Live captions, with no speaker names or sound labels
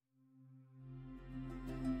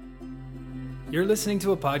You're listening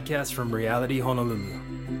to a podcast from Reality Honolulu.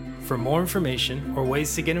 For more information or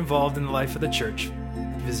ways to get involved in the life of the church,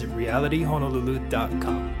 visit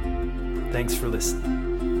realityhonolulu.com. Thanks for listening.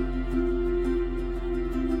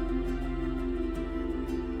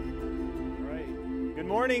 All right. Good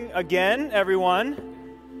morning again, everyone.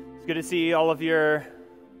 It's good to see all of your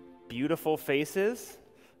beautiful faces,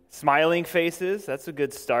 smiling faces. That's a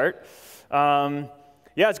good start.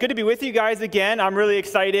 Yeah, it's good to be with you guys again. I'm really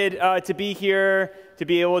excited to be here, to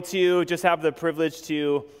be able to just have the privilege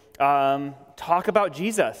to talk about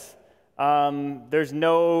Jesus. There's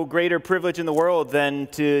no greater privilege in the world than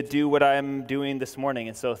to do what I'm doing this morning.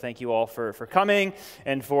 And so thank you all for coming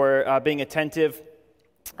and for being attentive.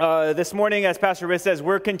 This morning, as Pastor Riss says,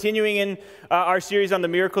 we're continuing in our series on the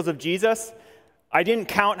miracles of Jesus. I didn't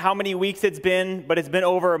count how many weeks it's been, but it's been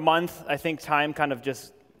over a month. I think time kind of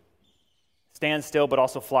just stands still, but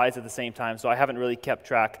also flies at the same time, so I haven't really kept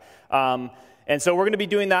track. And so we're going to be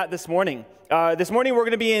doing that this morning. This morning we're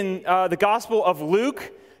going to be in the Gospel of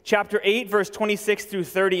Luke, chapter 8, verse 26 through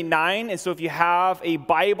 39. And so if you have a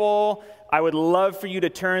Bible, I would love for you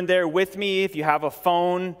to turn there with me. If you have a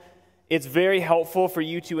phone, it's very helpful for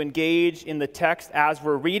you to engage in the text as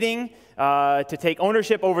we're reading, to take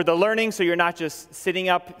ownership over the learning, so you're not just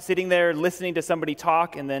sitting there listening to somebody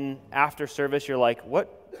talk, and then after service you're like,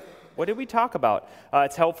 what did we talk about?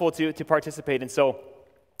 It's helpful to participate. And so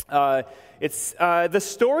it's the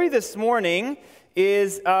story this morning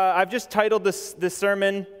is, I've just titled this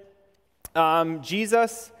sermon,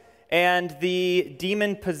 Jesus and the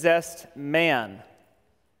Demon-Possessed Man.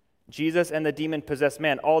 Jesus and the Demon-Possessed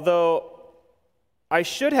Man. Although I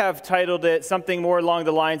should have titled it something more along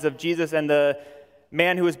the lines of Jesus and the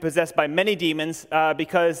man who was possessed by many demons,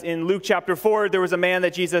 because in Luke chapter 4, there was a man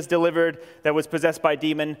that Jesus delivered that was possessed by a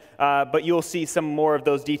demon, but you'll see some more of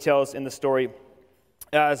those details in the story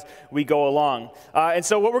as we go along. And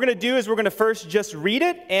so what we're going to do is we're going to first just read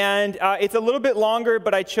it, and it's a little bit longer,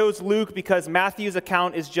 but I chose Luke because Matthew's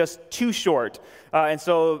account is just too short. And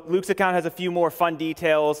so Luke's account has a few more fun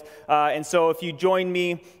details, and so if you join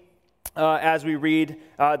me as we read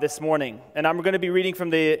this morning. And I'm going to be reading from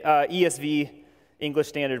the ESV, English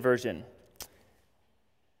Standard Version.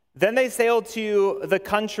 Then they sailed to the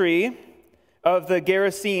country of the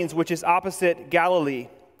Gerasenes, which is opposite Galilee.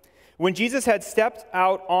 When Jesus had stepped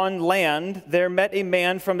out on land, there met a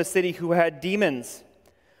man from the city who had demons.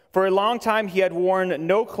 For a long time he had worn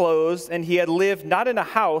no clothes, and he had lived not in a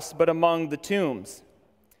house, but among the tombs.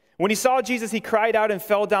 When he saw Jesus, he cried out and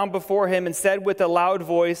fell down before him and said with a loud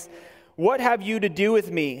voice, "What have you to do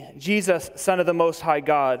with me, Jesus, Son of the Most High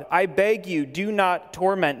God? I beg you, do not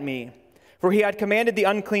torment me." For he had commanded the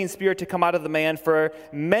unclean spirit to come out of the man, for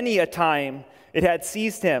many a time it had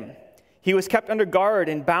seized him. He was kept under guard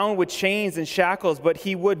and bound with chains and shackles, but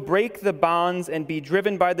he would break the bonds and be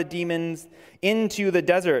driven by the demons into the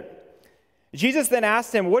desert. Jesus then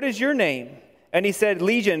asked him, "What is your name?" And he said,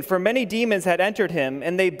 "Legion," for many demons had entered him,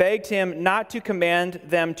 and they begged him not to command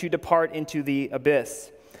them to depart into the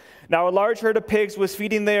abyss. Now a large herd of pigs was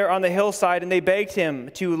feeding there on the hillside, and they begged him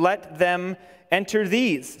to let them enter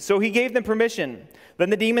these. So he gave them permission. Then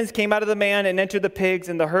the demons came out of the man and entered the pigs,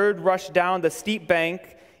 and the herd rushed down the steep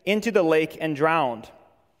bank into the lake and drowned.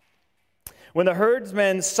 When the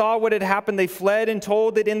herdsmen saw what had happened, they fled and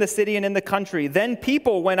told it in the city and in the country. Then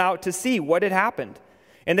people went out to see what had happened.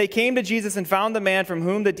 And they came to Jesus and found the man from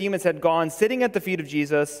whom the demons had gone, sitting at the feet of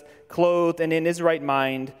Jesus, clothed and in his right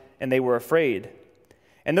mind, and they were afraid.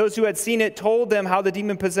 And those who had seen it told them how the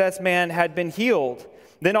demon-possessed man had been healed.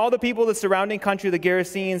 Then all the people of the surrounding country of the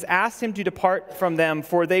Gerasenes asked him to depart from them,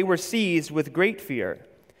 for they were seized with great fear.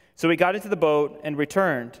 So he got into the boat and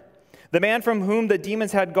returned. The man from whom the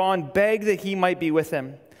demons had gone begged that he might be with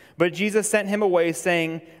him. But Jesus sent him away,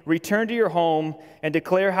 saying, "Return to your home and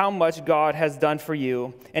declare how much God has done for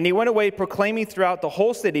you." And he went away proclaiming throughout the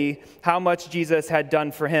whole city how much Jesus had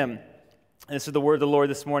done for him. And this is the word of the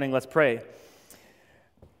Lord this morning. Let's pray.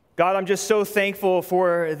 God, I'm just so thankful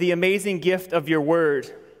for the amazing gift of your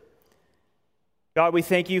word. God, we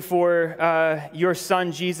thank you for your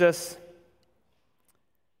son, Jesus.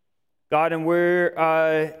 God, and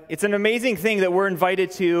it's an amazing thing that we're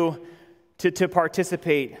invited to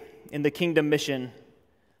participate in the kingdom mission,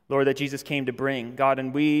 Lord, that Jesus came to bring. God,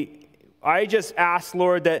 and I just ask,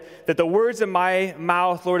 Lord, that the words of my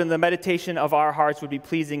mouth, Lord, and the meditation of our hearts would be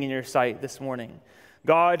pleasing in your sight this morning.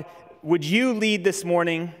 God, would you lead this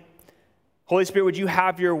morning? Holy Spirit, would you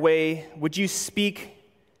have your way? Would you speak?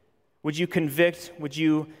 Would you convict? Would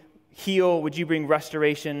you heal? Would you bring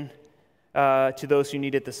restoration to those who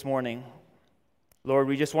need it this morning? Lord,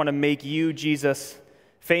 we just want to make you, Jesus,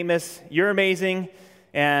 famous. You're amazing,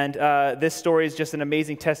 And this story is just an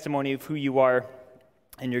amazing testimony of who you are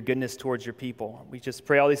and your goodness towards your people. We just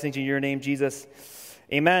pray all these things in your name, Jesus.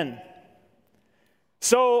 Amen.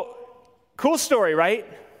 So, cool story, right?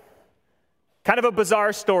 Kind of a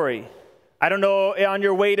bizarre story. I don't know, on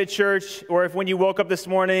your way to church, or if when you woke up this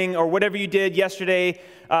morning, or whatever you did yesterday,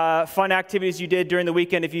 fun activities you did during the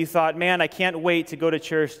weekend, if you thought, man, I can't wait to go to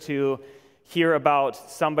church to hear about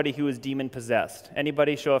somebody who is demon-possessed.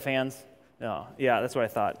 Anybody? Show of hands? No. Yeah, that's what I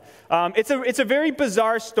thought. It's a very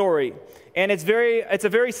bizarre story, and it's a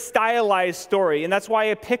very stylized story, and that's why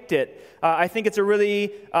I picked it. I think it's a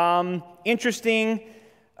really interesting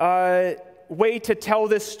way to tell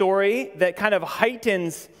this story that kind of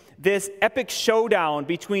heightens this epic showdown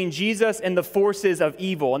between Jesus and the forces of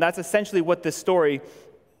evil. And that's essentially what this story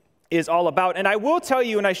is all about. And I will tell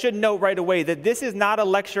you, and I should note right away, that this is not a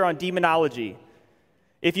lecture on demonology.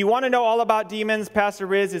 If you want to know all about demons, Pastor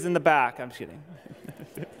Riz is in the back. I'm just kidding.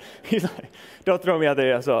 He's like, don't throw me out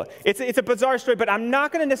there. So it's a bizarre story, but I'm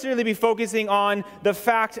not going to necessarily be focusing on the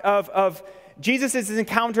fact of Jesus'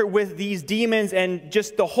 encounter with these demons and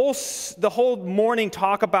just the whole morning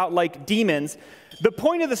talk about like demons. The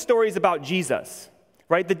point of the story is about Jesus,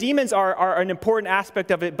 right? The demons are an important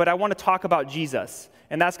aspect of it, but I want to talk about Jesus,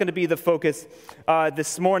 and that's going to be the focus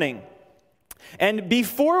this morning. And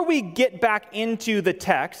before we get back into the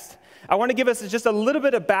text, I want to give us just a little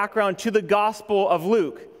bit of background to the Gospel of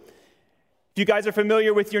Luke. If you guys are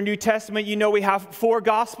familiar with your New Testament, you know we have 4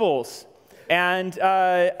 Gospels. And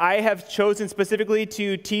I have chosen specifically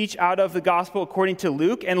to teach out of the Gospel according to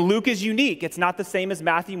Luke. And Luke is unique. It's not the same as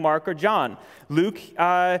Matthew, Mark, or John. Luke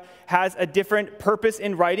has a different purpose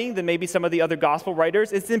in writing than maybe some of the other Gospel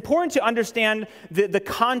writers. It's important to understand the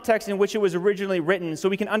context in which it was originally written so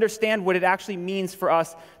we can understand what it actually means for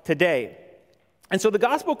us today. And so the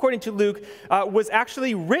Gospel according to Luke was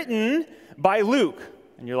actually written by Luke.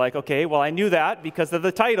 And you're like, okay, well, I knew that because of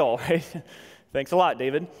the title, right? Thanks a lot,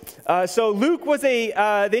 David. So Luke was the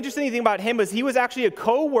interesting thing about him was he was actually a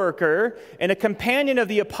co-worker and a companion of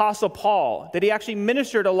the Apostle Paul, that he actually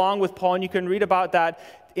ministered along with Paul, and you can read about that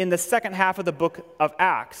in the second half of the book of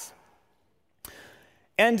Acts.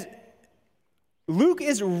 And Luke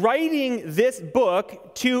is writing this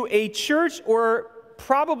book to a church or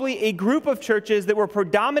probably a group of churches that were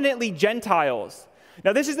predominantly Gentiles.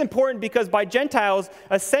 Now, this is important because by Gentiles,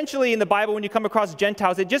 essentially in the Bible, when you come across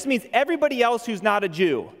Gentiles, it just means everybody else who's not a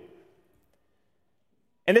Jew.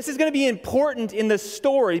 And this is going to be important in the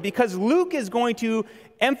story because Luke is going to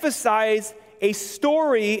emphasize a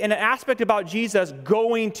story and an aspect about Jesus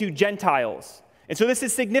going to Gentiles. And so this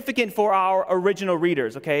is significant for our original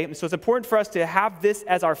readers, okay? And so it's important for us to have this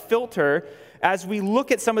as our filter as we look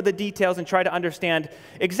at some of the details and try to understand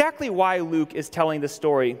exactly why Luke is telling the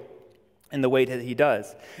story in the way that he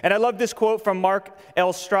does. And I love this quote from Mark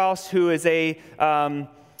L. Strauss, who is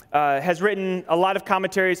has written a lot of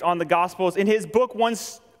commentaries on the Gospels. In his book,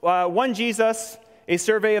 One Jesus, A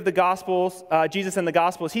Survey of the Gospels, Jesus and the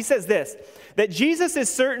Gospels, he says this, that Jesus is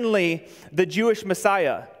certainly the Jewish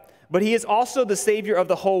Messiah, but he is also the Savior of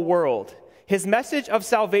the whole world. His message of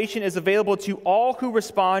salvation is available to all who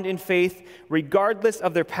respond in faith, regardless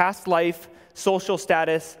of their past life, social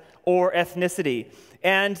status, or ethnicity.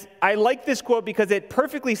 And I like this quote because it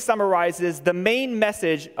perfectly summarizes the main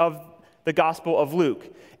message of the Gospel of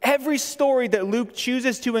Luke. Every story that Luke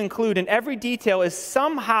chooses to include in every detail is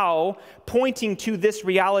somehow pointing to this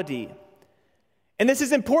reality. And this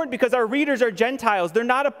is important because our readers are Gentiles. They're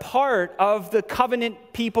not a part of the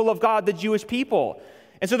covenant people of God, the Jewish people.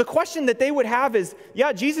 And so the question that they would have is,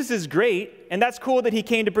 yeah, Jesus is great, and that's cool that he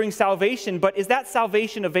came to bring salvation, but is that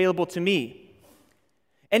salvation available to me?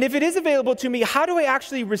 And if it is available to me, how do I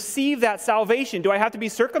actually receive that salvation? Do I have to be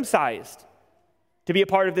circumcised to be a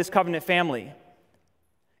part of this covenant family?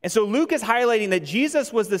 And so Luke is highlighting that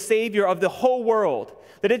Jesus was the Savior of the whole world,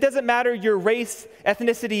 that it doesn't matter your race,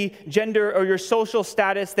 ethnicity, gender, or your social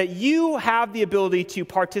status, that you have the ability to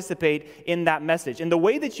participate in that message. And the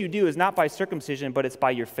way that you do is not by circumcision, but it's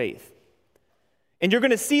by your faith. And you're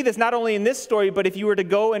going to see this not only in this story, but if you were to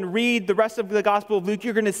go and read the rest of the Gospel of Luke,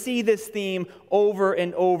 you're going to see this theme over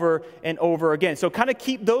and over and over again. So kind of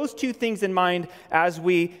keep those two things in mind as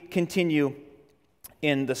we continue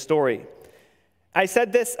in the story. I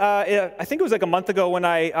said this, I think it was like a month ago when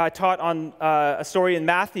I taught on a story in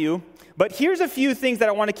Matthew. But here's a few things that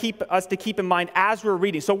I want to keep in mind as we're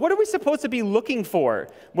reading. So what are we supposed to be looking for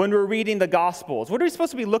when we're reading the Gospels? What are we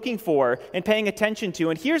supposed to be looking for and paying attention to?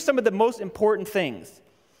 And here's some of the most important things.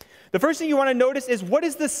 The first thing you want to notice is what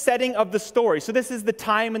is the setting of the story? So this is the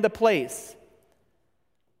time and the place.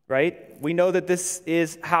 right? We know that this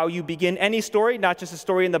is how you begin any story, not just a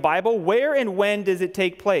story in the Bible. Where and when does it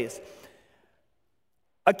take place?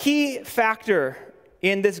 A key factor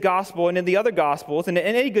in this gospel and in the other gospels and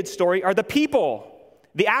in any good story are the people.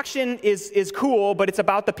 The action is cool, but it's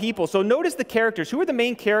about the people. So notice the characters. Who are the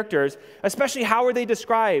main characters? Especially how are they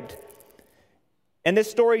described? And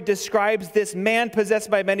this story describes this man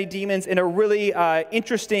possessed by many demons in a really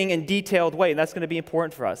interesting and detailed way, and that's going to be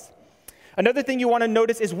important for us. Another thing you want to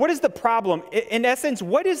notice is, what is the problem? In essence,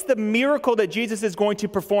 what is the miracle that Jesus is going to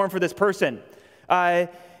perform for this person?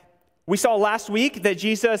 We saw last week that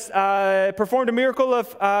Jesus performed a miracle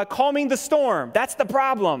of calming the storm. That's the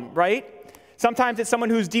problem, right? Sometimes it's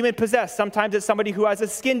someone who's demon-possessed. Sometimes it's somebody who has a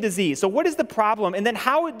skin disease. So what is the problem? And then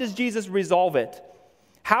how does Jesus resolve it?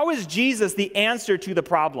 How is Jesus the answer to the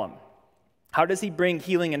problem? How does he bring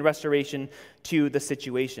healing and restoration to the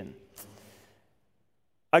situation?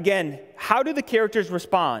 Again, how do the characters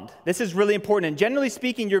respond? This is really important. And generally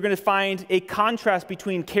speaking, you're going to find a contrast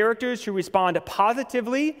between characters who respond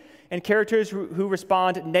positively and characters who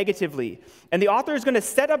respond negatively. And the author is going to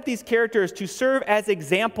set up these characters to serve as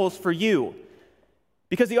examples for you.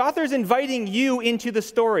 Because the author is inviting you into the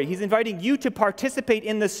story. He's inviting you to participate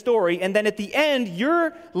in the story. And then at the end,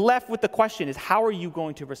 you're left with the question is, how are you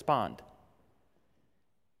going to respond?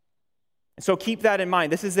 And so keep that in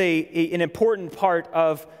mind. This is an important part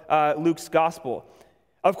of Luke's gospel.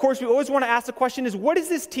 Of course, we always want to ask the question is, what is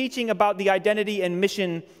this teaching about the identity and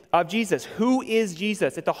mission of Jesus? Who is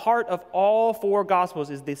Jesus? At the heart of all four gospels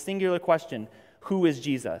is the singular question, who is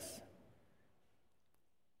Jesus?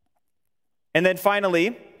 And then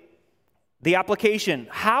finally, the application.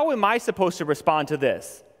 How am I supposed to respond to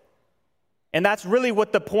this? And that's really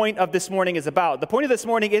what the point of this morning is about. The point of this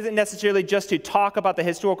morning isn't necessarily just to talk about the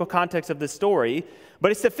historical context of this story,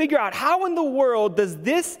 but it's to figure out how in the world does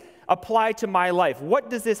this apply to my life? What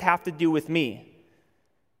does this have to do with me?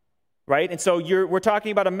 Right? And so we're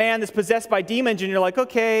talking about a man that's possessed by demons, and you're like,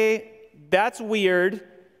 okay, that's weird,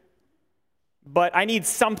 but I need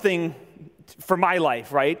something for my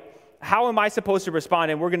life, right? How am I supposed to respond?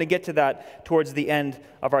 And we're going to get to that towards the end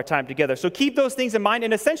of our time together. So keep those things in mind.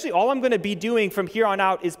 And essentially, all I'm going to be doing from here on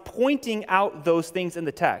out is pointing out those things in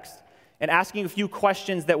the text and asking a few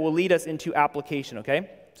questions that will lead us into application, okay?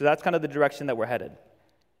 So that's kind of the direction that we're headed.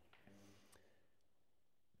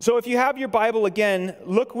 So if you have your Bible again,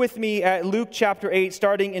 look with me at Luke chapter 8,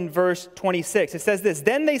 starting in verse 26. It says this,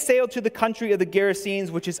 "Then they sailed to the country of the Gerasenes,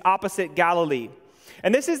 which is opposite Galilee."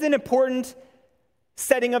 And this is an important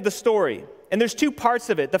setting of the story. And there's two parts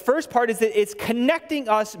of it. The first part is that it's connecting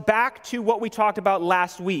us back to what we talked about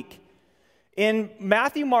last week. In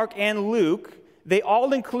Matthew, Mark, and Luke, they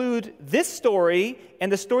all include this story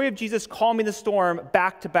and the story of Jesus calming the storm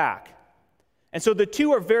back to back. And so the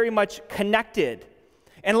two are very much connected.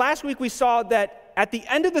 And last week we saw that at the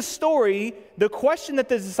end of the story, the question that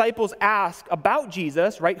the disciples ask about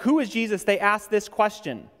Jesus, right? Who is Jesus? They ask this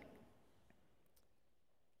question.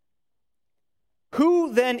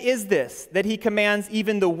 Who then is this that he commands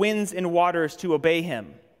even the winds and waters to obey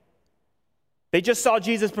him? They just saw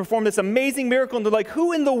Jesus perform this amazing miracle, and they're like,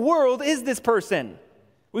 who in the world is this person?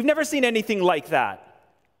 We've never seen anything like that.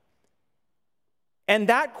 And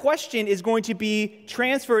that question is going to be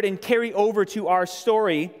transferred and carry over to our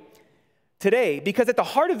story today, because at the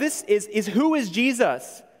heart of this is who is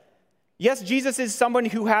Jesus? Yes, Jesus is someone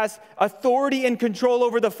who has authority and control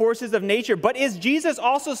over the forces of nature, but is Jesus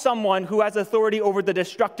also someone who has authority over the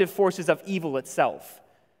destructive forces of evil itself?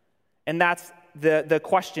 And that's the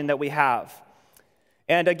question that we have.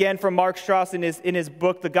 And again, from Mark Strauss in his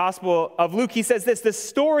book, The Gospel of Luke, he says this, "The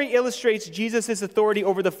story illustrates Jesus' authority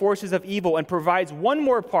over the forces of evil and provides one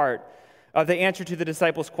more part of the answer to the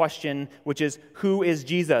disciples' question, which is, who is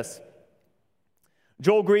Jesus?"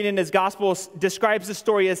 Joel Green in his Gospel describes the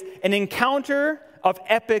story as an encounter of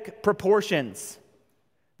epic proportions.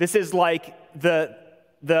 This is like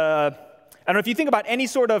I don't know if you think about any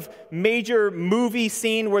sort of major movie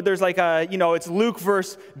scene where there's like it's Luke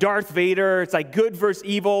versus Darth Vader, it's like good versus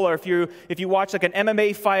evil, or if you watch like an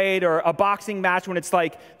MMA fight or a boxing match when it's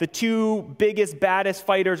like the two biggest, baddest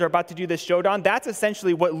fighters are about to do this showdown, that's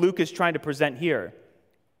essentially what Luke is trying to present here.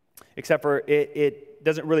 Except for it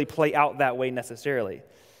doesn't really play out that way necessarily.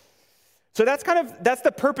 So that's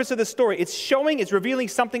the purpose of the story. It's revealing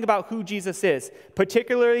something about who Jesus is,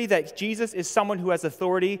 particularly that Jesus is someone who has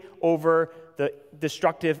authority over the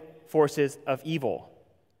destructive forces of evil.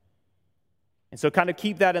 And so kind of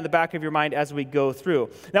keep that in the back of your mind as we go through.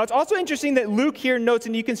 Now, it's also interesting that Luke here notes,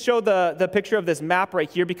 and you can show the picture of this map right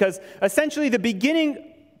here, because essentially the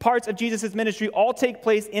beginning parts of Jesus' ministry all take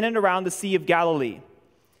place in and around the Sea of Galilee.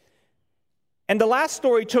 And the last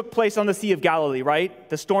story took place on the Sea of Galilee, right?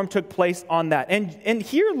 The storm took place on that. And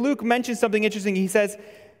here Luke mentions something interesting. He says,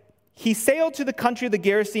 he sailed to the country of the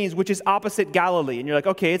Gerasenes, which is opposite Galilee. And you're like,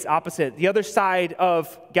 okay, it's opposite, the other side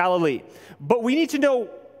of Galilee. But we need to know,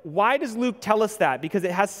 why does Luke tell us that? Because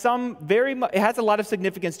it has it has a lot of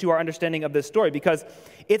significance to our understanding of this story, because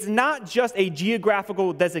it's not just a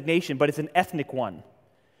geographical designation, but it's an ethnic one.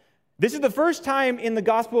 This is the first time in the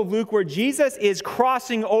Gospel of Luke where Jesus is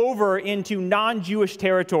crossing over into non-Jewish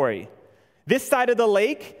territory. This side of the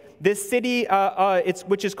lake, this city,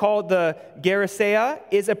 which is called the Gerasea,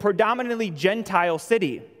 is a predominantly Gentile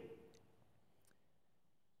city.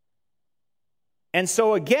 And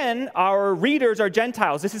so again, our readers are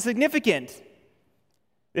Gentiles. This is significant.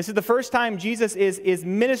 This is the first time Jesus is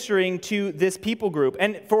ministering to this people group.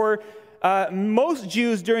 And for most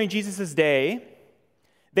Jews during Jesus' day,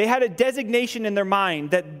 they had a designation in their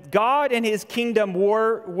mind that God and his kingdom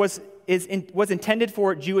was intended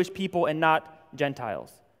for Jewish people and not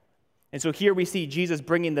Gentiles. And so here we see Jesus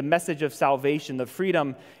bringing the message of salvation, the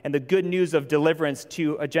freedom, and the good news of deliverance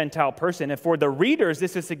to a Gentile person. And for the readers,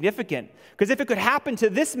 this is significant. Because if it could happen to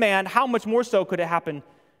this man, how much more so could it happen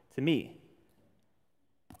to me?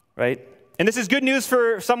 Right? And this is good news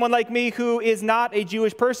for someone like me who is not a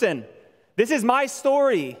Jewish person. This is my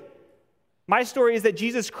story. My story is that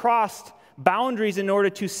Jesus crossed boundaries in order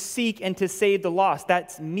to seek and to save the lost.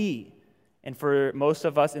 That's me. And for most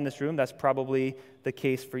of us in this room, that's probably the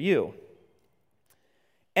case for you.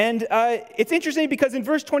 And it's interesting because in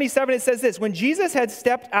verse 27 it says this: when Jesus had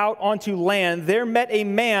stepped out onto land, there met a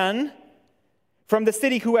man from the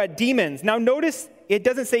city who had demons. Now notice it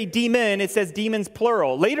doesn't say demon, it says demons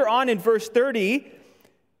plural. Later on in verse 30,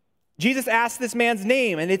 Jesus asked this man's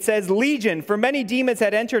name, and it says legion, for many demons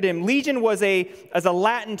had entered him. Legion was a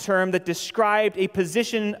Latin term that described a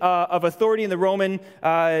position of authority in the Roman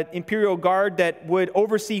imperial guard that would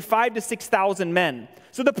oversee 5,000 to 6,000 men.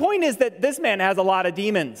 So the point is that this man has a lot of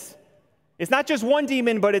demons. It's not just one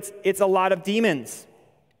demon, but it's a lot of demons.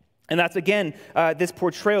 And that's, again, this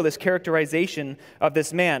portrayal, this characterization of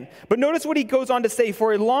this man. But notice what he goes on to say.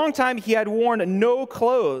 For a long time he had worn no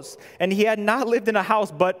clothes, and he had not lived in a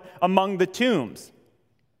house but among the tombs.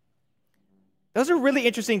 Those are really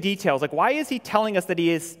interesting details. Like, why is he telling us that he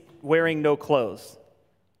is wearing no clothes?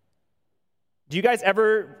 Do you guys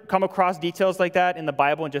ever come across details like that in the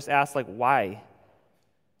Bible and just ask, like, why?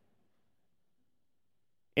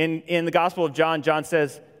 In the Gospel of John, John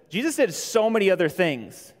says, Jesus did so many other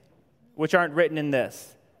things which aren't written in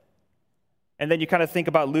this. And then you kind of think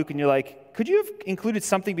about Luke and you're like, could you have included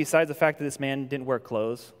something besides the fact that this man didn't wear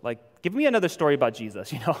clothes? Like, give me another story about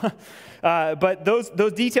Jesus, you know? But those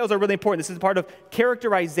details are really important. This is part of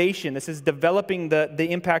characterization. This is developing the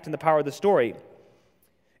impact and the power of the story.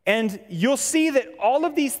 And you'll see that all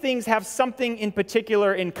of these things have something in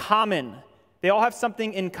particular in common. They all have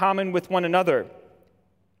something in common with one another.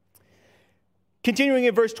 Continuing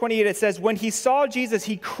in verse 28, it says, when he saw Jesus,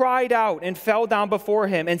 he cried out and fell down before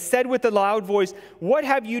him and said with a loud voice, what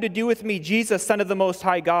have you to do with me, Jesus, Son of the Most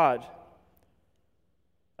High God?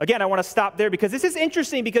 Again, I want to stop there because this is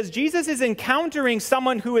interesting because Jesus is encountering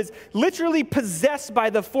someone who is literally possessed by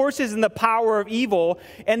the forces and the power of evil,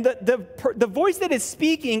 and the voice that is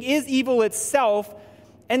speaking is evil itself.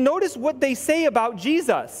 And notice what they say about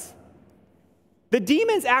Jesus. The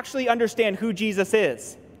demons actually understand who Jesus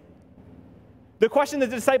is. The question that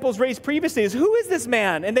the disciples raised previously is, who is this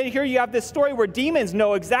man? And then here you have this story where demons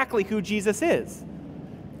know exactly who Jesus is.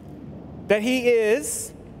 That he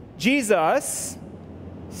is Jesus,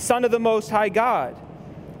 Son of the Most High God.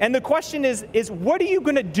 And the question is what are you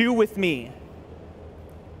going to do with me?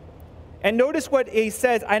 And notice what he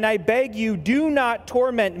says, and I beg you, do not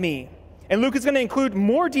torment me. And Luke is going to include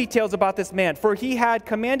more details about this man, for he had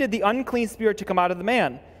commanded the unclean spirit to come out of the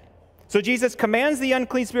man. So Jesus commands the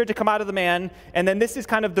unclean spirit to come out of the man, and then this is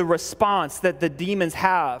kind of the response that the demons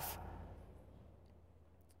have.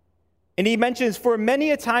 And he mentions, for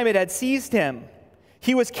many a time it had seized him.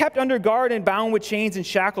 He was kept under guard and bound with chains and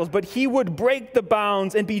shackles, but he would break the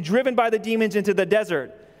bounds and be driven by the demons into the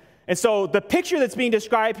desert. And so the picture that's being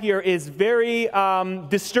described here is very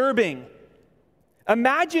disturbing.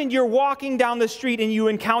 Imagine you're walking down the street and you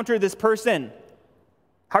encounter this person.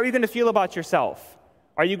 How are you going to feel about yourself?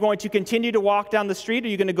 Are you going to continue to walk down the street, or are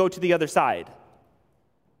you going to go to the other side?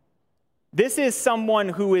 This is someone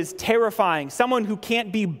who is terrifying, someone who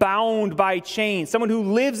can't be bound by chains, someone who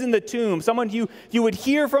lives in the tomb, someone you would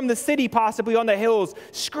hear from the city, possibly on the hills,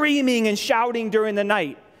 screaming and shouting during the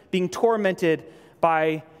night, being tormented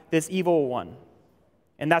by this evil one.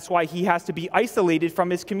 And that's why he has to be isolated from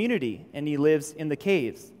his community, and he lives in the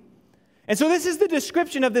caves. And so this is the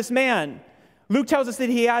description of this man. Luke tells us that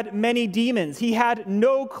he had many demons. He had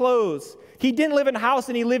no clothes. He didn't live in a house,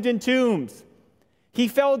 and he lived in tombs. He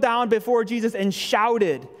fell down before Jesus and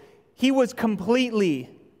shouted. He was completely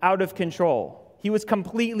out of control. He was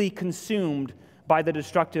completely consumed by the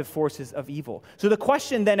destructive forces of evil. So the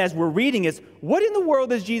question then, as we're reading, is what in the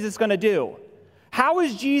world is Jesus going to do? How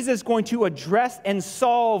is Jesus going to address and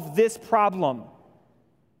solve this problem?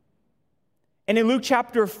 And in Luke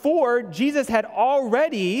chapter 4, Jesus had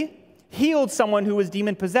already healed someone who was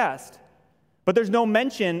demon-possessed. But there's no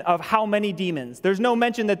mention of how many demons. There's no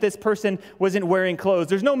mention that this person wasn't wearing clothes.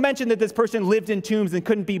 There's no mention that this person lived in tombs and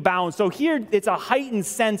couldn't be bound. So here, it's a heightened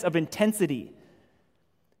sense of intensity.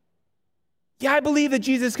 Yeah, I believe that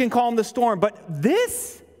Jesus can calm the storm, but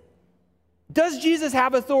this? Does Jesus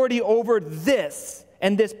have authority over this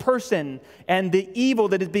and this person and the evil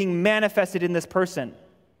that is being manifested in this person?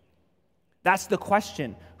 That's the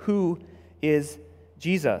question. Who is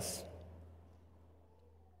Jesus?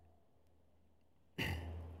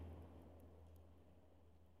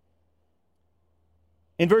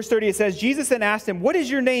 In verse 30, it says, Jesus then asked him, "What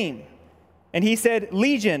is your name?" And he said,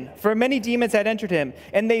 "Legion," for many demons had entered him.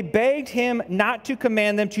 And they begged him not to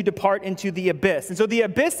command them to depart into the abyss. And so the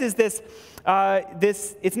abyss is this,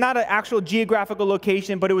 it's not an actual geographical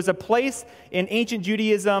location, but it was a place in ancient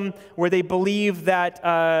Judaism where they believed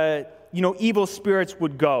that, evil spirits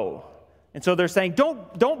would go. And so they're saying,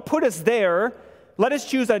 don't put us there. Let us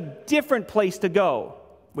choose a different place to go.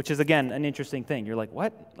 Which is, again, an interesting thing. You're like,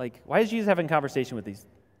 what? Like, why is Jesus having a conversation with these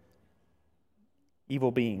evil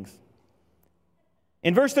beings?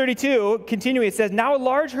 In verse 32, continuing, it says, "Now a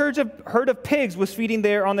large herd of pigs was feeding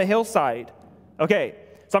there on the hillside." Okay,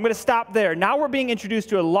 so I'm going to stop there. Now we're being introduced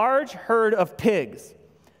to a large herd of pigs.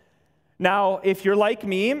 Now, if you're like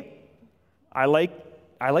me, I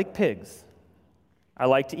like pigs. I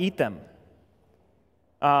like to eat them.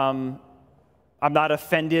 I'm not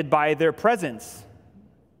offended by their presence.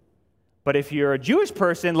 But if you're a Jewish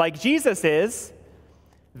person like Jesus is,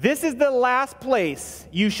 this is the last place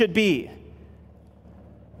you should be.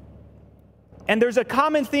 And there's a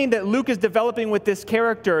common theme that Luke is developing with this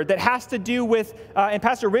character that has to do with, and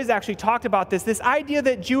Pastor Riz actually talked about this idea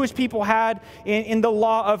that Jewish people had in the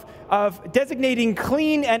law of designating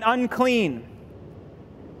clean and unclean.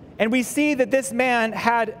 And we see that this man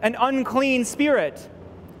had an unclean spirit.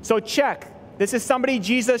 So check. This is somebody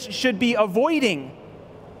Jesus should be avoiding.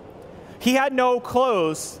 He had no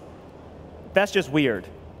clothes. That's just weird.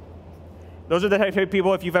 Those are the type of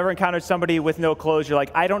people, if you've ever encountered somebody with no clothes, you're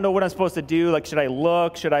like, I don't know what I'm supposed to do. Like, should I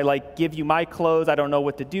look? Should I, give you my clothes? I don't know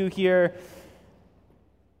what to do here.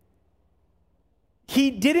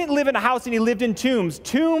 He didn't live in a house, and he lived in tombs.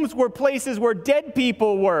 Tombs were places where dead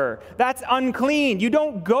people were. That's unclean. You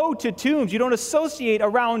don't go to tombs. You don't associate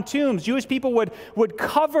around tombs. Jewish people would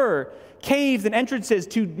cover caves and entrances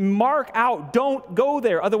to mark out, don't go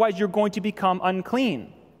there, otherwise you're going to become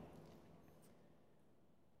unclean.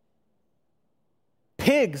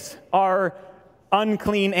 Pigs are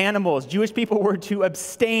unclean animals. Jewish people were to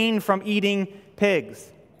abstain from eating pigs.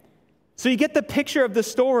 So you get the picture of the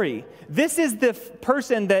story. This is the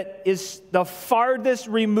person that is the farthest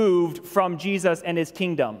removed from Jesus and his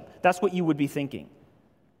kingdom. That's what you would be thinking.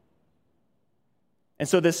 And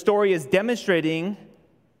so this story is demonstrating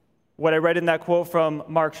what I read in that quote from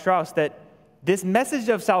Mark Strauss, that this message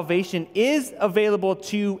of salvation is available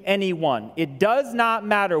to anyone. It does not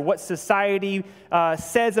matter what society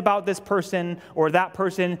says about this person or that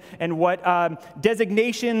person and what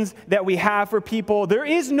designations that we have for people. There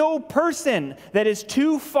is no person that is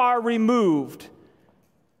too far removed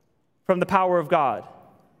from the power of God.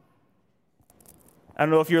 I don't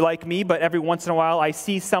know if you're like me, but every once in a while I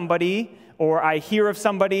see somebody or I hear of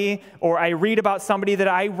somebody, or I read about somebody that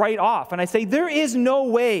I write off, and I say, there is no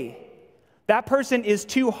way. That person is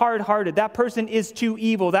too hard-hearted. That person is too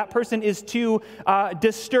evil. That person is too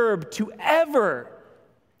disturbed to ever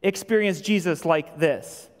experience Jesus like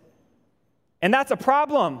this. And that's a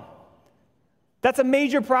problem. That's a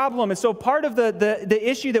major problem. And so part of the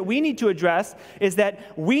issue that we need to address is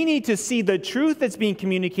that we need to see the truth that's being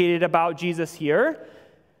communicated about Jesus here,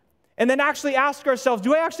 and then actually ask ourselves,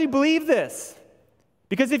 do I actually believe this?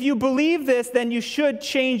 Because if you believe this, then you should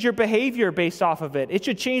change your behavior based off of it. It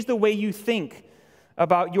should change the way you think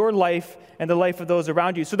about your life and the life of those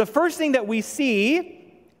around you. So the first thing that we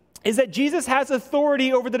see is that Jesus has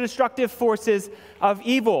authority over the destructive forces of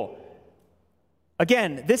evil.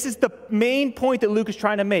 Again, this is the main point that Luke is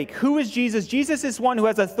trying to make. Who is Jesus? Jesus is one who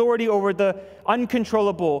has authority over the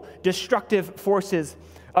uncontrollable, destructive forces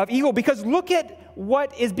of evil. Because look at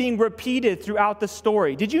what is being repeated throughout the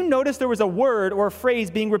story. Did you notice there was a word or a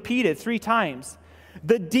phrase being repeated 3 times?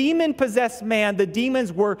 The demon-possessed man, the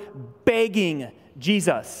demons were begging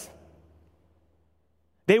Jesus.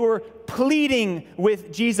 They were pleading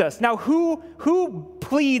with Jesus. Now, who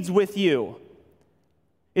pleads with you?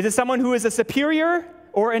 Is it someone who is a superior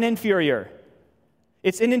or an inferior?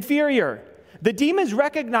 It's an inferior. The demons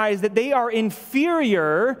recognize that they are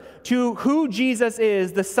inferior to who Jesus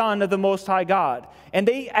is, the Son of the Most High God. And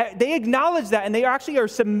they acknowledge that, and they actually are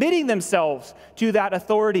submitting themselves to that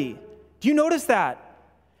authority. Do you notice that?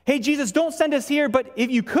 Hey, Jesus, don't send us here, but if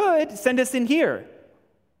you could, send us in here.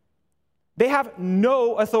 They have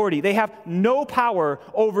no authority. They have no power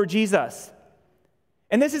over Jesus.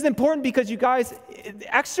 And this is important because, you guys,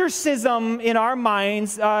 exorcism in our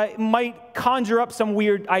minds might conjure up some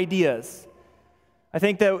weird ideas. I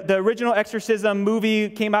think the original Exorcism movie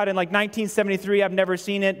came out in like 1973. I've never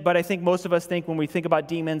seen it, but I think most of us think when we think about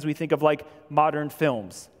demons, we think of like modern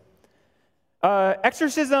films.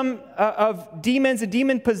 Exorcism of demons and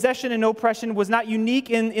demon possession and oppression was not unique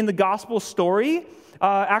in the gospel story.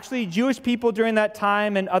 Actually, Jewish people during that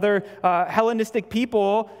time and other Hellenistic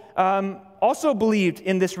people also believed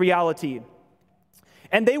in this reality.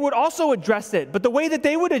 And they would also address it. But the way that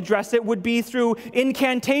they would address it would be through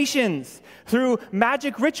incantations, through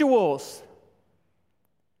magic rituals.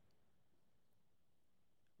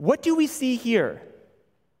 What do we see here?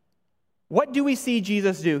 What do we see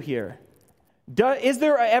Jesus do here? Is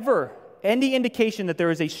there ever any indication that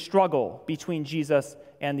there is a struggle between Jesus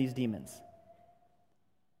and these demons?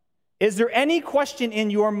 Is there any question in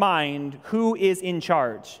your mind who is in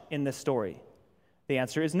charge in this story? The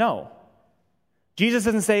answer is no. Jesus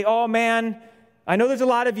doesn't say, oh man, I know there's a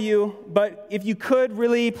lot of you, but if you could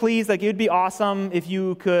really please, like it would be awesome if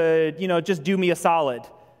you could, just do me a solid.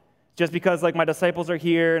 Just because like my disciples are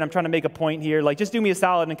here and I'm trying to make a point here, like just do me a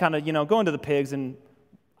solid and kind of, go into the pigs and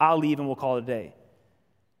I'll leave and we'll call it a day.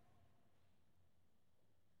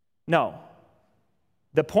 No.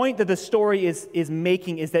 The point that the story is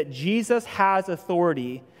making is that Jesus has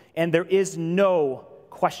authority and there is no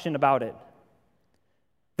question about it.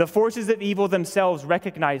 The forces of evil themselves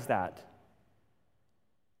recognize that.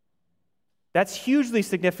 That's hugely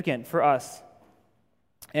significant for us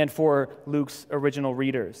and for Luke's original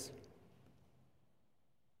readers.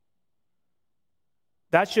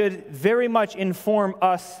 That should very much inform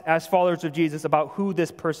us as followers of Jesus about who this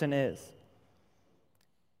person is.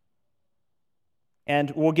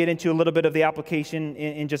 And we'll get into a little bit of the application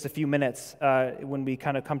in just a few minutes when we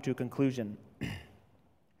kind of come to a conclusion.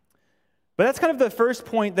 But that's kind of the first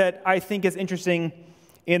point that I think is interesting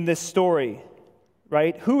in this story,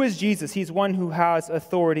 right? Who is Jesus? He's one who has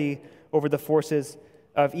authority over the forces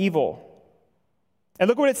of evil. And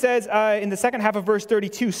look what it says in the second half of verse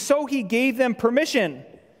 32. So he gave them permission.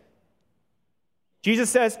 Jesus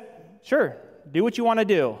says, sure, do what you want to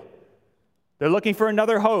do. They're looking for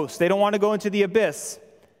another host. They don't want to go into the abyss.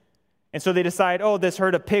 And so they decide, this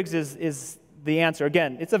herd of pigs is the answer.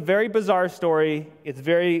 Again, it's a very bizarre story. It's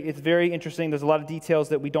very interesting. There's a lot of details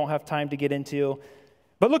that we don't have time to get into.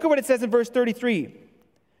 But look at what it says in verse 33.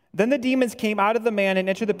 Then the demons came out of the man and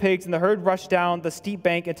entered the pigs, and the herd rushed down the steep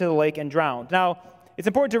bank into the lake and drowned. Now, it's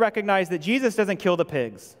important to recognize that Jesus doesn't kill the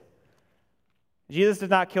pigs. Jesus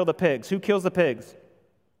does not kill the pigs. Who kills the pigs?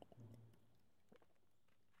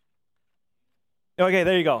 Okay,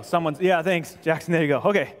 there you go. Thanks, Jackson. There you go.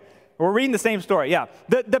 Okay. We're reading the same story, yeah.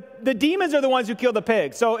 The demons are the ones who kill the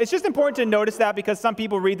pigs. So it's just important to notice that because some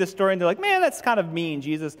people read this story and they're like, man, that's kind of mean,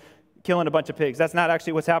 Jesus killing a bunch of pigs. That's not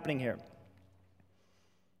actually what's happening here.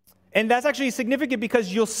 And that's actually significant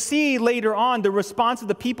because you'll see later on the response of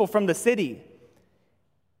the people from the city.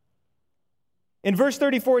 In verse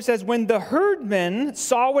 34 it says, when the herdmen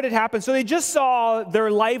saw what had happened, so they just saw their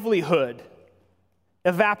livelihood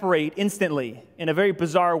evaporate instantly in a very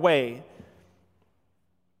bizarre way.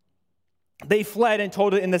 They fled and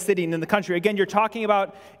told it in the city and in the country. Again, you're talking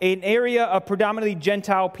about an area of predominantly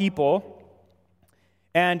Gentile people,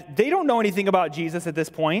 and they don't know anything about Jesus at this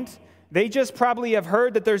point. They just probably have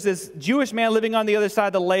heard that there's this Jewish man living on the other side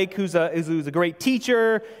of the lake who's a great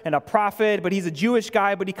teacher and a prophet, but he's a Jewish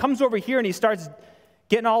guy, but he comes over here and he starts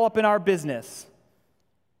getting all up in our business.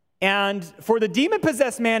 And for the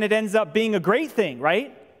demon-possessed man, it ends up being a great thing,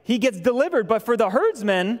 right? He gets delivered, but for the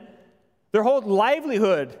herdsmen, their whole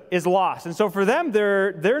livelihood is lost. And so for them,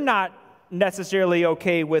 they're not necessarily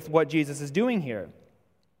okay with what Jesus is doing here.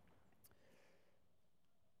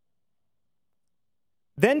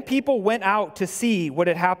 Then people went out to see what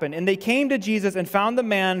had happened, and they came to Jesus and found the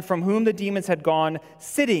man from whom the demons had gone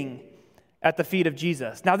sitting at the feet of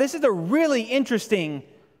Jesus. Now, this is a really interesting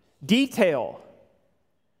detail.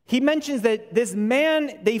 he mentions that this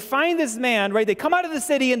man, they find this man, right? They come out of the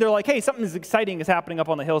city and they're like, hey, something exciting is happening up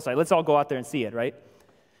on the hillside. Let's all go out there and see it, right?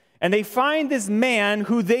 And they find this man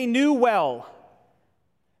who they knew well.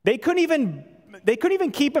 They couldn't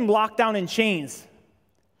even keep him locked down in chains.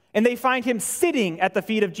 And they find him sitting at the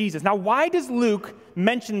feet of Jesus. Now, why does Luke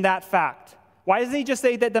mention that fact? Why doesn't he just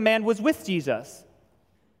say that the man was with Jesus?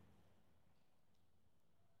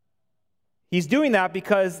 He's doing that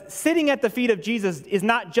because sitting at the feet of Jesus is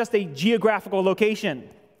not just a geographical location.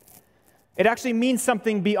 It actually means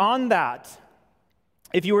something beyond that.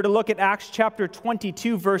 If you were to look at Acts chapter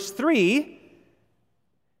 22, verse 3,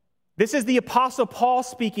 this is the Apostle Paul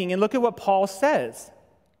speaking, and look at what Paul says.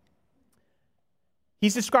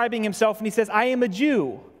 He's describing himself, and he says, I am a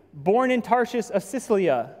Jew, born in Tarshish of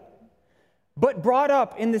Cilicia, but brought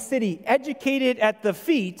up in the city, educated at the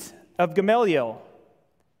feet of Gamaliel.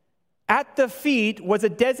 At the feet was a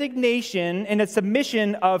designation and a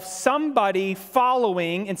submission of somebody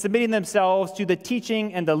following and submitting themselves to the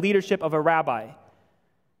teaching and the leadership of a rabbi.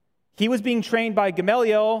 He was being trained by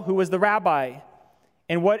Gamaliel, who was the rabbi.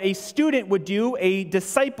 And what a student would do, a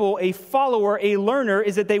disciple, a follower, a learner,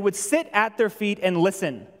 is that they would sit at their feet and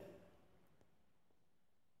listen.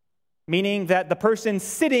 Meaning that the person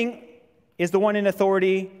sitting is the one in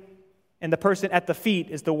authority, and the person at the feet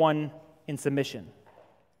is the one in submission.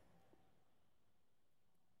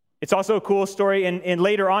 It's also a cool story, and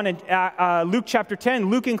later on in Luke chapter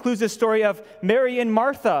 10, Luke includes the story of Mary and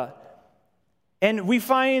Martha. And we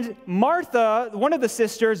find Martha, one of the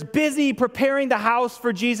sisters, busy preparing the house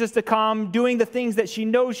for Jesus to come, doing the things that she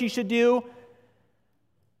knows she should do,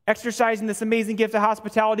 exercising this amazing gift of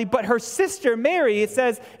hospitality. But her sister Mary, it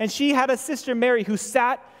says, and she had a sister Mary who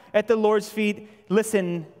sat at the Lord's feet,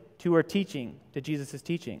 listened to her teaching, to Jesus'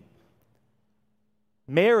 teaching.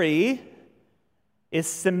 Mary is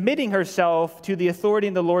submitting herself to the authority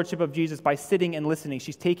and the lordship of Jesus by sitting and listening.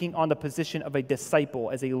 She's taking on the position of a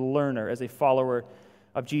disciple, as a learner, as a follower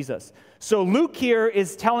of Jesus. So Luke here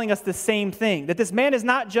is telling us the same thing, that this man is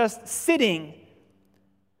not just sitting,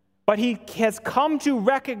 but he has come to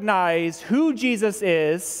recognize who Jesus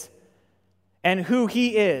is and who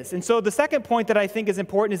he is. And so the second point that I think is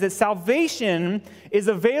important is that salvation is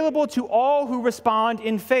available to all who respond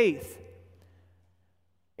in faith.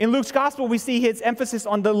 In Luke's gospel, we see his emphasis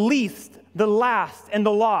on the least, the last, and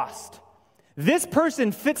the lost. This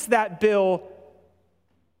person fits that bill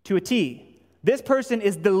to a T. This person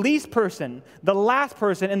is the least person, the last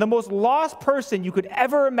person, and the most lost person you could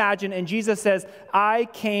ever imagine. And Jesus says, I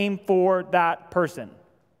came for that person.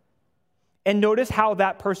 And notice how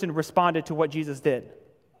that person responded to what Jesus did.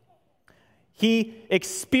 He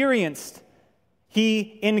experienced,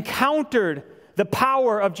 he encountered the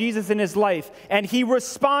power of Jesus in his life, and he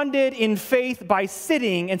responded in faith by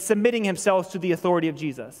sitting and submitting himself to the authority of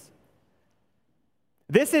Jesus.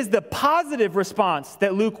 This is the positive response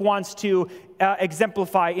that Luke wants to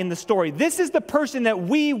exemplify in the story. This is the person that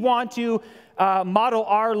we want to model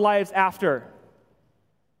our lives after.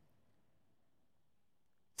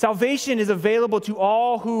 Salvation is available to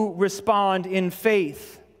all who respond in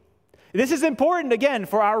faith. This is important, again,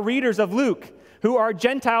 for our readers of Luke, who are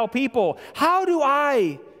Gentile people. How do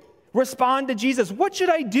I respond to Jesus? What should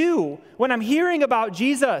I do when I'm hearing about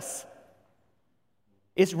Jesus?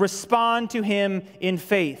 It's respond to him in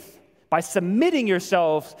faith by submitting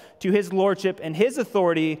yourselves to his lordship and his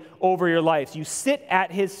authority over your lives. You sit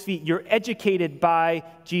at his feet. You're educated by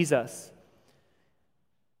Jesus.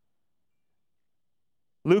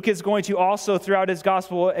 Luke is going to also, throughout his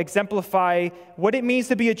gospel, exemplify what it means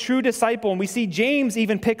to be a true disciple. And we see James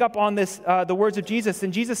even pick up on this, the words of Jesus.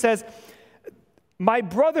 And Jesus says, my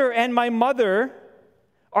brother and my mother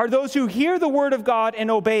are those who hear the word of God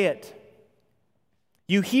and obey it.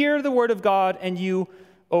 You hear the word of God and you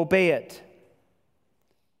obey it.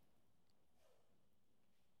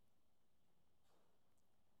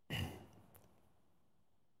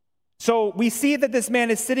 So we see that this man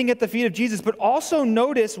is sitting at the feet of Jesus, but also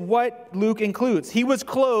notice what Luke includes. He was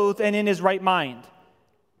clothed and in his right mind.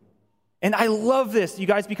 And I love this, you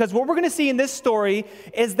guys, because what we're going to see in this story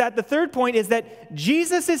is that the third point is that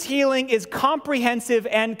Jesus' healing is comprehensive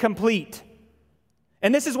and complete.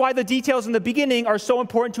 And this is why the details in the beginning are so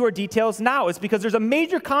important to our details now. It's because there's a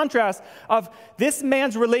major contrast of this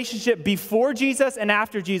man's relationship before Jesus and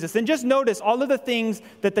after Jesus. And just notice all of the things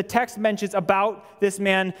that the text mentions about this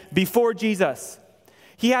man before Jesus.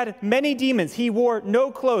 He had many demons. He wore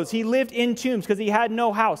no clothes. He lived in tombs because he had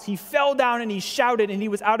no house. He fell down and he shouted and he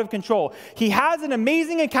was out of control. He has an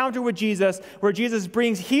amazing encounter with Jesus where Jesus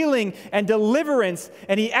brings healing and deliverance,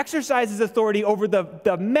 and he exercises authority over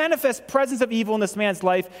the manifest presence of evil in this man's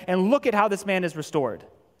life. And look at how this man is restored.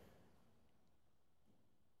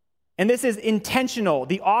 And this is intentional.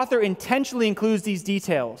 The author intentionally includes these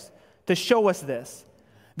details to show us this.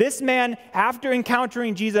 This man, after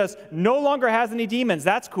encountering Jesus, no longer has any demons.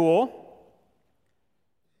 That's cool.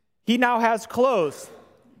 He now has clothes.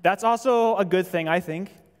 That's also a good thing, I think.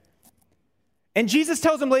 And Jesus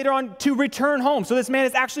tells him later on to return home. So this man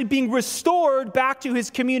is actually being restored back to his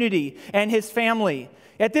community and his family.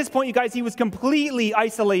 At this point, you guys, he was completely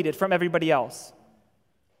isolated from everybody else.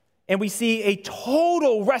 And we see a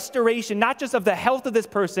total restoration, not just of the health of this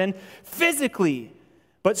person physically,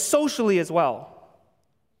 but socially as well.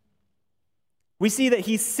 We see that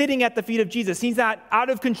he's sitting at the feet of Jesus. He's not out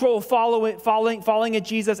of control, falling at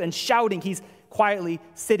Jesus and shouting. He's quietly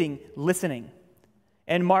sitting, listening.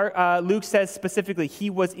 And Luke says specifically, he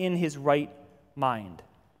was in his right mind,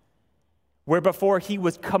 where before he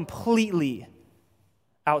was completely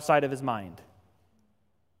outside of his mind.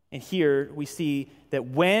 And here we see that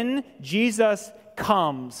when Jesus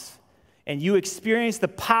comes and you experience the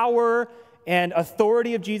power and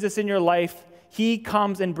authority of Jesus in your life, he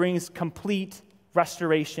comes and brings complete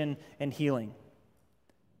restoration and healing.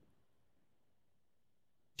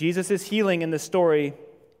 Jesus' healing in the story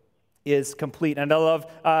is complete. And I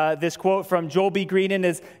love this quote from Joel B. Green in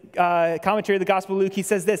his commentary of the Gospel of Luke. He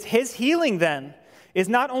says this: his healing then is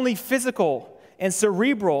not only physical and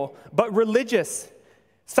cerebral, but religious,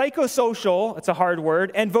 psychosocial, it's a hard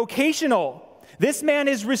word, and vocational. This man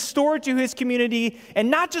is restored to his community, and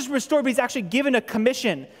not just restored, but he's actually given a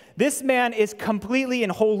commission. This man is completely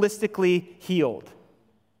and holistically healed.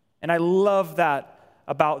 And I love that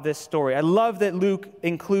about this story. I love that Luke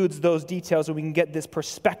includes those details so we can get this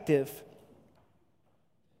perspective.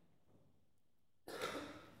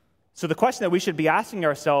 So the question that we should be asking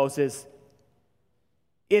ourselves is,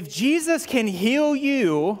 if Jesus can heal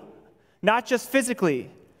you, not just physically,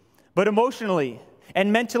 but emotionally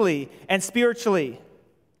and mentally and spiritually,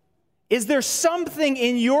 is there something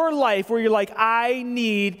in your life where you're like, I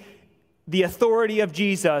need the authority of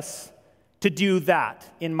Jesus to do that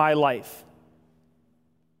in my life?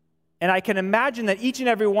 And I can imagine that each and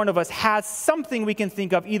every one of us has something we can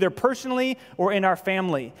think of, either personally or in our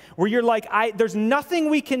family, where you're like, there's nothing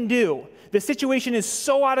we can do. The situation is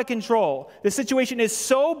so out of control. The situation is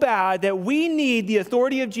so bad that we need the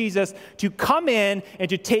authority of Jesus to come in and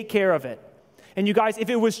to take care of it. And you guys, if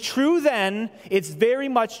it was true then, it's very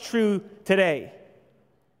much true today.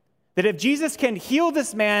 That if Jesus can heal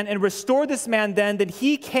this man and restore this man then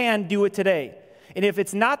he can do it today. And if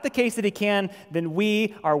it's not the case that he can, then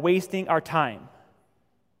we are wasting our time.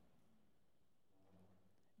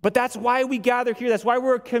 But that's why we gather here. That's why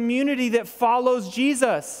we're a community that follows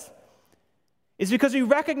Jesus. It's because we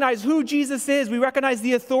recognize who Jesus is. We recognize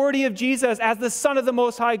the authority of Jesus as the Son of the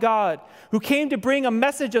Most High God, who came to bring a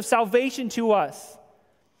message of salvation to us,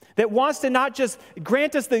 that wants to not just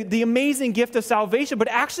grant us the amazing gift of salvation, but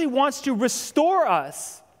actually wants to restore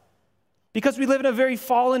us because we live in a very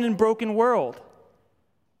fallen and broken world.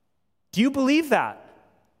 Do you believe that?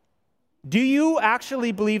 Do you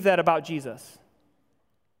actually believe that about Jesus?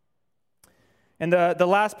 And the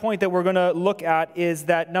last point that we're going to look at is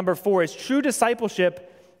that number 4 is true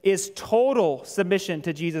discipleship is total submission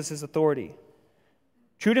to Jesus' authority.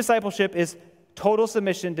 True discipleship is total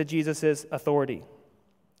submission to Jesus' authority.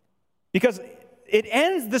 Because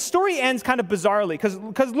the story ends kind of bizarrely,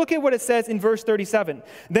 because look at what it says in verse 37.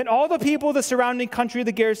 Then all the people of the surrounding country of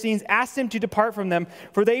the Gerasenes asked him to depart from them,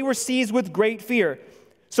 for they were seized with great fear.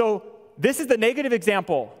 So this is the negative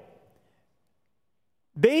example.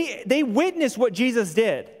 They witnessed what Jesus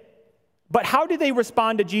did, but how did they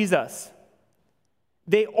respond to Jesus?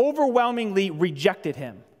 They overwhelmingly rejected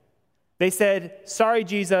him. They said, sorry,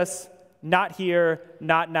 Jesus, not here,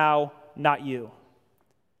 not now, not you.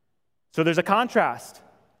 So there's a contrast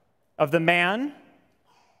of the man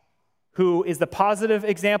who is the positive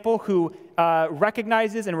example, who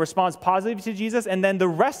recognizes and responds positively to Jesus, and then the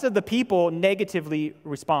rest of the people negatively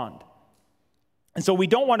respond. And so we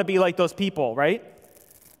don't want to be like those people, right?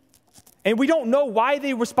 And we don't know why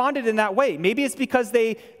they responded in that way. Maybe it's because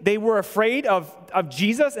they were afraid of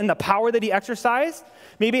Jesus and the power that he exercised.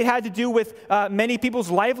 Maybe it had to do with many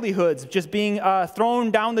people's livelihoods just being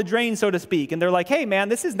thrown down the drain, so to speak. And they're like, hey, man,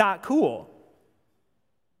 this is not cool.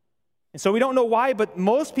 And so we don't know why, but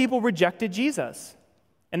most people rejected Jesus.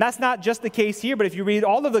 And that's not just the case here, but if you read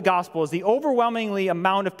all of the Gospels, the overwhelmingly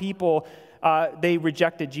amount of people, they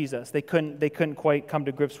rejected Jesus. They couldn't quite come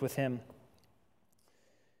to grips with him.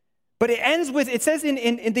 But it says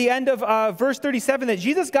in the end of verse 37 that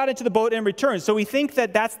Jesus got into the boat and returned. So we think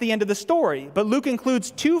that that's the end of the story. But Luke includes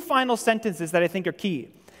 2 final sentences that I think are key.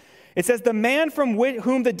 It says, the man from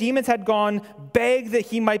whom the demons had gone begged that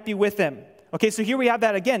he might be with him. Okay, so here we have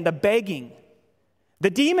that again, the begging. The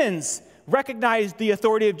demons recognized the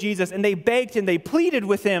authority of Jesus, and they begged him, they pleaded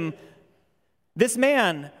with him. This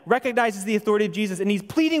man recognizes the authority of Jesus, and he's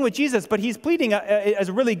pleading with Jesus, but he's pleading as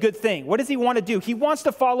a really good thing. What does he want to do? He wants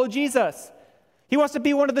to follow Jesus. He wants to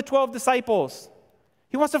be one of the 12 disciples.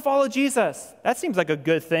 He wants to follow Jesus. That seems like a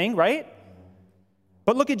good thing, right?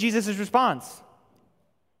 But look at Jesus' response.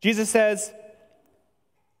 Jesus says,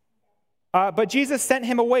 but Jesus sent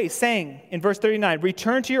him away, saying in verse 39,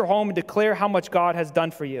 return to your home and declare how much God has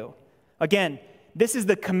done for you. Again, this is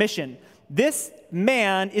the commission. This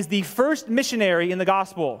man is the first missionary in the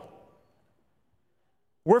gospel.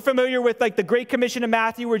 We're familiar with like the Great Commission of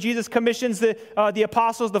Matthew, where Jesus commissions the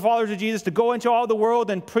apostles, the followers of Jesus, to go into all the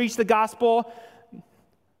world and preach the gospel.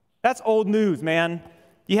 That's old news, man.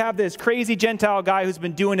 You have this crazy Gentile guy who's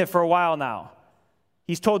been doing it for a while now.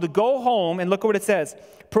 He's told to go home, and look at what it says.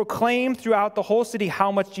 Proclaim throughout the whole city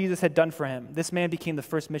how much Jesus had done for him. This man became the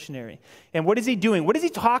first missionary. And what is he doing? What is he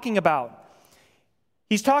talking about?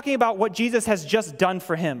 He's talking about what Jesus has just done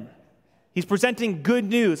for him. He's presenting good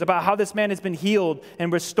news about how this man has been healed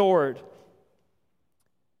and restored.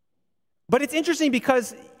 But it's interesting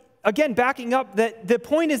because, again, backing up, that the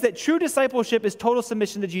point is that true discipleship is total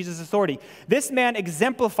submission to Jesus' authority. This man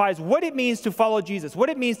exemplifies what it means to follow Jesus, what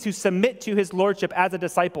it means to submit to his lordship as a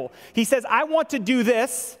disciple. He says, I want to do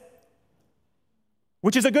this,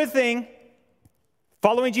 which is a good thing.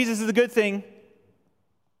 Following Jesus is a good thing.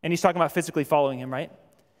 And he's talking about physically following him, right?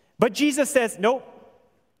 But Jesus says, nope,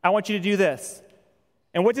 I want you to do this.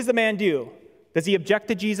 And what does the man do? Does he object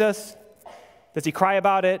to Jesus? Does he cry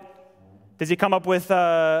about it? Does he come up with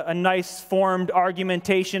a nice formed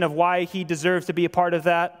argumentation of why he deserves to be a part of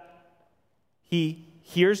that? He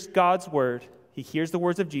hears God's word, he hears the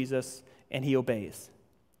words of Jesus, and he obeys.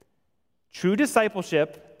 True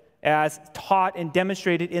discipleship, as taught and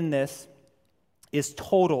demonstrated in this, is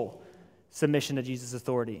total submission to Jesus'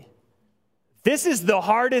 authority. This is the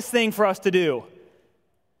hardest thing for us to do.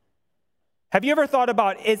 Have you ever thought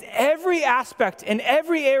about, is every aspect in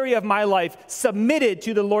every area of my life submitted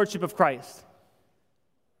to the lordship of Christ?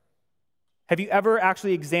 Have you ever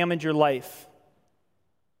actually examined your life?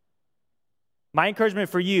 My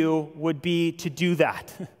encouragement for you would be to do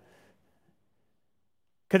that.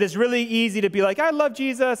 Because it's really easy to be like, I love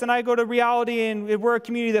Jesus, and I go to Reality, and we're a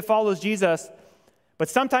community that follows Jesus. But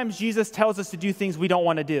sometimes Jesus tells us to do things we don't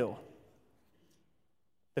want to do.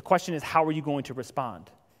 The question is, how are you going to respond?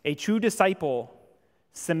 A true disciple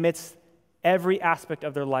submits every aspect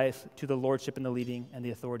of their life to the lordship and the leading and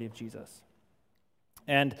the authority of Jesus.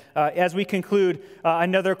 And as we conclude,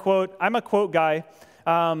 another quote. I'm a quote guy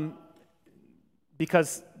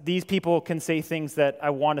because these people can say things that I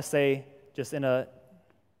want to say just in a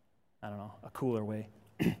cooler way.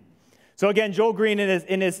 So again, Joel Green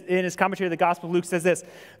in his commentary of the Gospel of Luke says this: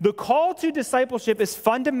 the call to discipleship is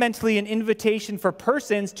fundamentally an invitation for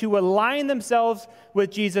persons to align themselves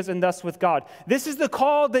with Jesus and thus with God. This is the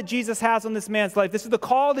call that Jesus has on this man's life. This is the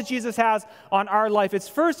call that Jesus has on our life. It's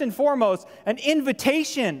first and foremost an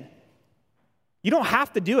invitation. You don't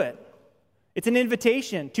have to do it. It's an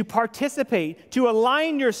invitation to participate, to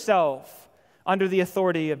align yourself under the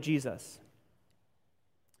authority of Jesus.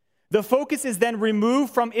 The focus is then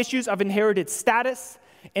removed from issues of inherited status,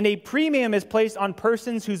 and a premium is placed on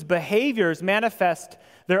persons whose behaviors manifest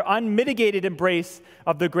their unmitigated embrace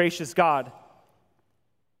of the gracious God.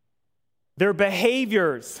 Their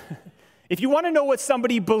behaviors. If you want to know what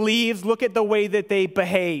somebody believes, look at the way that they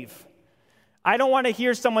behave. I don't want to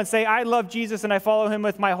hear someone say, I love Jesus and I follow him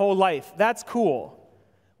with my whole life. That's cool.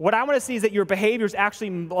 What I want to see is that your behaviors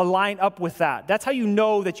actually align up with that. That's how you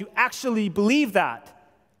know that you actually believe that.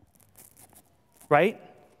 Right?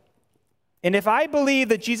 And if I believe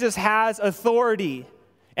that Jesus has authority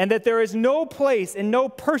and that there is no place and no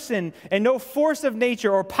person and no force of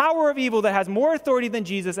nature or power of evil that has more authority than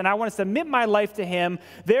Jesus, and I want to submit my life to him,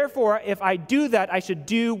 therefore, if I do that, I should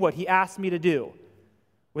do what he asked me to do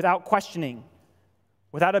without questioning,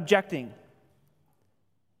 without objecting.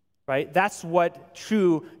 Right? That's what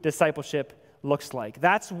true discipleship looks like.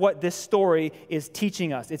 That's what this story is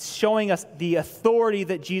teaching us. It's showing us the authority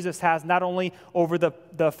that Jesus has, not only over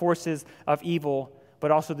the forces of evil,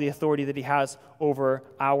 but also the authority that he has over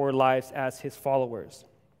our lives as his followers.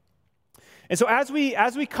 And so as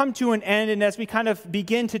we come to an end and as we kind of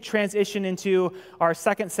begin to transition into our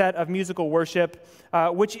second set of musical worship,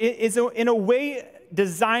 which is in a way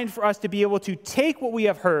designed for us to be able to take what we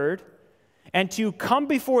have heard and to come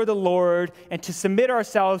before the Lord and to submit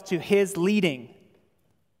ourselves to his leading.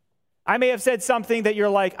 I may have said something that you're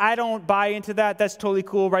like, I don't buy into that. That's totally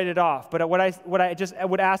cool. Write it off. But what I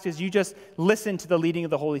would ask is you just listen to the leading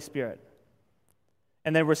of the Holy Spirit.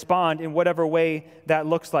 and then respond in whatever way that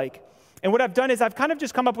looks like. And what I've done is I've kind of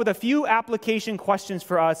just come up with a few application questions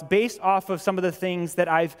for us based off of some of the things that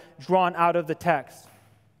I've drawn out of the text.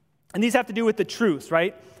 And these have to do with the truths,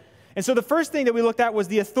 right? And so the first thing that we looked at was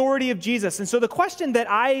the authority of Jesus. And so the question that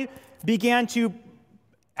I began to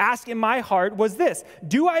ask in my heart was this: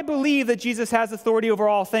 do I believe that Jesus has authority over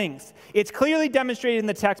all things? It's clearly demonstrated in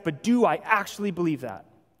the text, but do I actually believe that?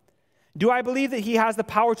 Do I believe that he has the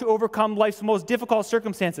power to overcome life's most difficult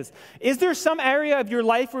circumstances? Is there some area of your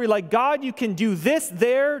life where you're like, God, you can do this,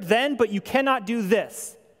 there, then, but you cannot do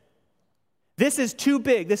this? This is too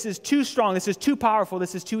big, this is too strong, this is too powerful,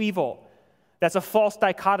 this is too evil. That's a false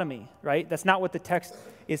dichotomy, right? That's not what the text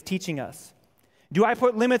is teaching us. Do I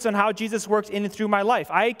put limits on how Jesus works in and through my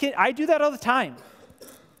life? I do that all the time.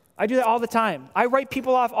 I do that all the time. I write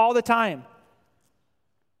people off all the time.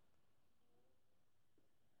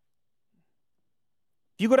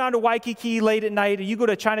 You go down to Waikiki late at night, or you go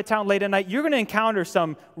to Chinatown late at night, you're going to encounter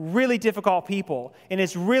some really difficult people. And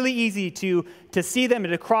it's really easy to see them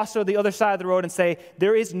and to cross to the other side of the road and say,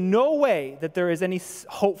 there is no way that there is any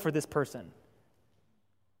hope for this person.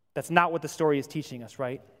 That's not what the story is teaching us,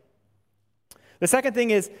 right? The second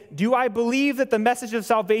thing is, do I believe that the message of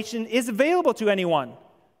salvation is available to anyone?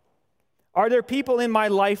 Are there people in my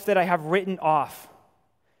life that I have written off?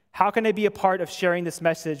 How can I be a part of sharing this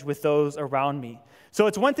message with those around me? So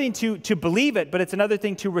it's one thing to believe it, but it's another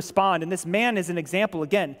thing to respond. And this man is an example.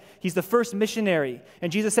 Again, he's the first missionary.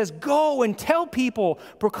 And Jesus says, go and tell people,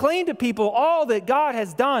 proclaim to people all that God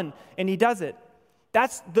has done. And he does it.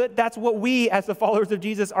 That's what we, as the followers of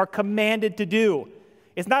Jesus, are commanded to do.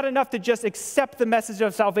 It's not enough to just accept the message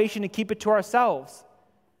of salvation and keep it to ourselves.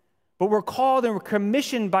 But we're called and we're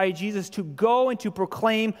commissioned by Jesus to go and to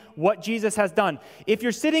proclaim what Jesus has done. If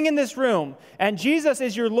you're sitting in this room and Jesus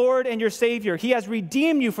is your Lord and your Savior, he has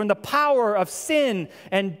redeemed you from the power of sin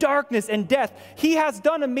and darkness and death. He has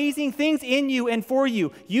done amazing things in you and for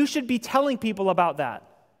you. You should be telling people about that.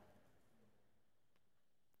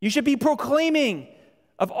 You should be proclaiming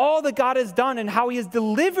of all that God has done and how he has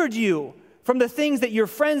delivered you from the things that your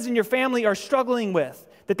friends and your family are struggling with,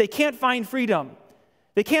 that they can't find freedom.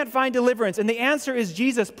 They can't find deliverance. And the answer is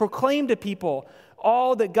Jesus. Proclaim to people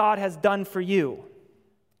all that God has done for you.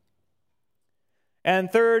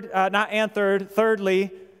 And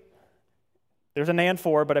thirdly, there's an and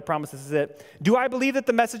for, but I promise this is it. Do I believe that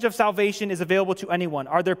the message of salvation is available to anyone?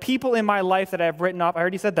 Are there people in my life that I have written off? I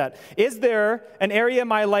already said that. Is there an area in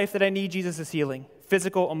my life that I need Jesus' healing?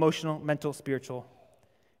 Physical, emotional, mental, spiritual.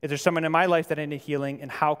 Is there someone in my life that I need healing,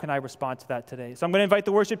 and how can I respond to that today? So I'm going to invite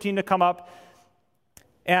the worship team to come up.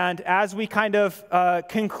 And as we kind of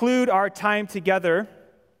conclude our time together,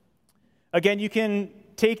 again, you can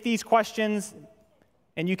take these questions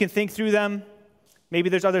and you can think through them. Maybe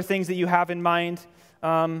there's other things that you have in mind.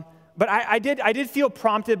 But I did feel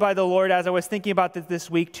prompted by the Lord as I was thinking about this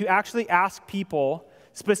week to actually ask people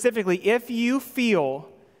specifically, if you feel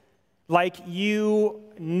like you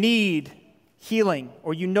need healing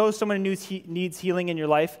or you know someone who needs healing in your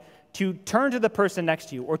life, to turn to the person next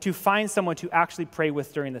to you or to find someone to actually pray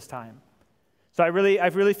with during this time. So I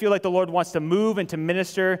really feel like the Lord wants to move and to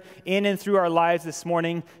minister in and through our lives this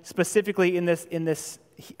morning, specifically in this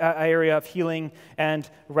area of healing and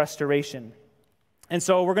restoration. And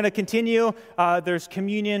so we're going to continue. There's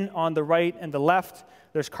communion on the right and the left.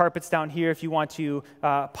 There's carpets down here if you want to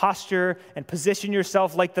posture and position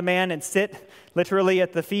yourself like the man and sit literally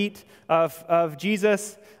at the feet of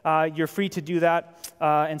Jesus. You're free to do that.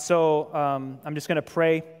 And so I'm just going to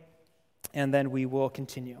pray, and then we will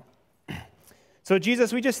continue. So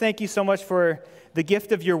Jesus, we just thank you so much for the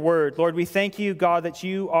gift of your word. Lord, we thank you, God, that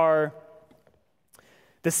you are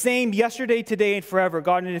the same yesterday, today, and forever.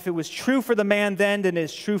 God, and if it was true for the man then it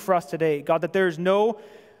is true for us today. God, that there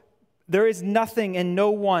is nothing and no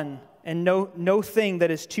one and no thing that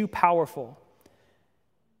is too powerful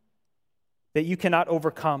that you cannot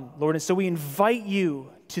overcome, Lord. And so we invite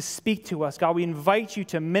you to speak to us. God, we invite you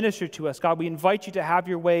to minister to us. God, we invite you to have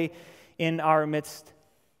your way in our midst.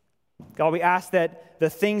 God, we ask that the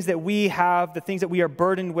things that we have, the things that we are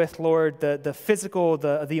burdened with, Lord, the physical,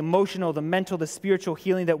 the emotional, the mental, the spiritual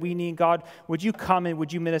healing that we need, God, would you come and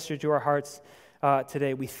would you minister to our hearts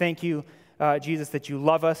today? We thank you, Jesus, that you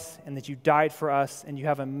love us and that you died for us and you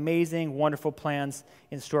have amazing, wonderful plans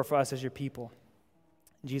in store for us as your people.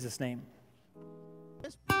 In Jesus' name.